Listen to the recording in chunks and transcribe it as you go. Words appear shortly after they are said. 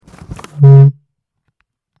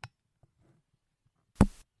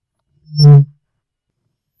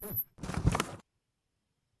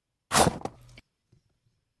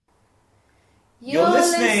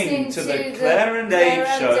to the Claire and Dave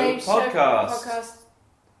Show podcast.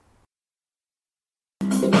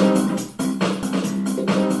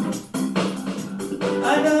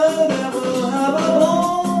 I know that we'll have a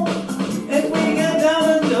ball if we get down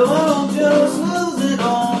and go on, just lose it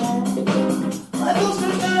all. Life will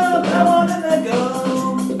stretch out, I want to let go.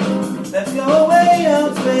 Let's go away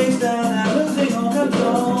out space down and losing all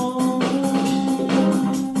control.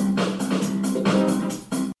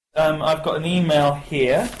 I've got an email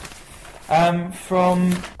here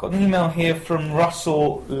from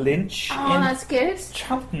Russell Lynch in that's good.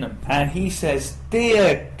 Cheltenham, and he says,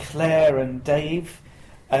 "Dear Claire and Dave,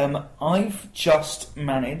 I've just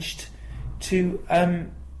managed to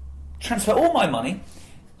transfer all my money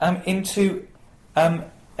into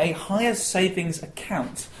a higher savings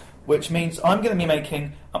account, which means I'm going to be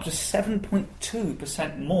making up to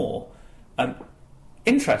 7.2% more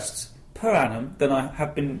interests per annum than I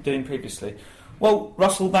have been doing previously." Well,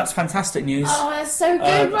 Russell, that's fantastic news. Oh, that's so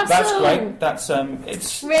good, Russell. That's great. That's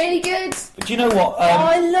it's really good. But do you know what?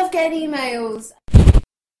 I love getting emails.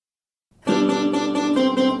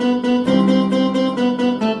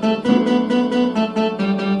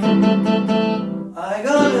 I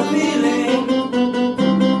got a feeling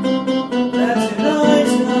that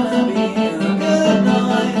tonight's gonna be a good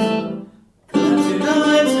night. That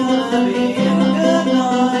tonight's gonna be a good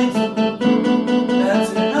night. That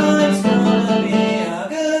tonight's gonna be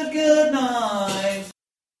a good night.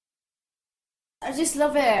 I just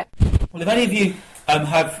love it. Well, if any of you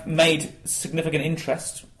have made significant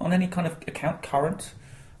interest on any kind of account, current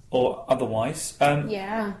or otherwise,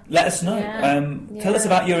 let us know. Tell us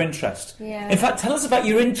about your interest. Yeah. In fact, tell us about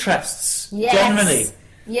your interests generally.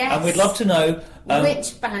 Yes. And we'd love to know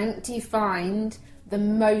which bank do you find the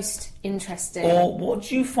most interesting? Or what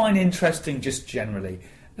do you find interesting just generally?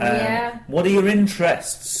 Yeah. What are your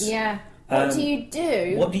interests? Yeah. What do you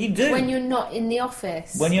do? What do you do when you're not in the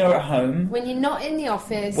office? When you're at home? When you're not in the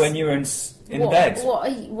office? When you're in bed? What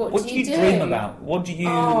do you do? Dream about? What do you?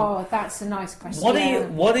 Oh, that's a nice question.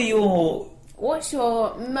 What's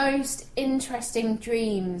your most interesting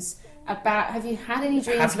dreams about? Have you had any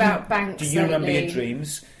dreams about banks? Do you lately? remember your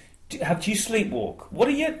dreams? Do you sleepwalk? What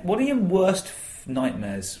are your worst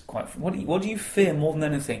nightmares? What do you fear more than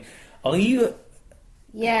anything? Are you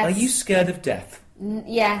scared of death?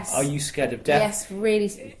 Yes. Are you scared of death? Yes,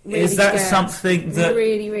 really, really. Is that scared. something that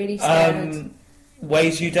really, really scared?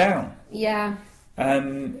 Weighs you down? Yeah.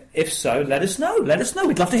 If so, let us know.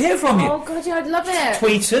 We'd love to hear from you. Oh God, yeah, I'd love it.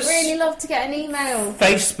 Tweet us. Really love to get an email.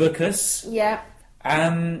 Facebook us. Yeah.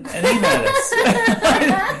 And email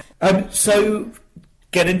us. So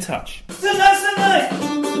get in touch. Tonight,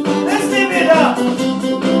 let's leave it up.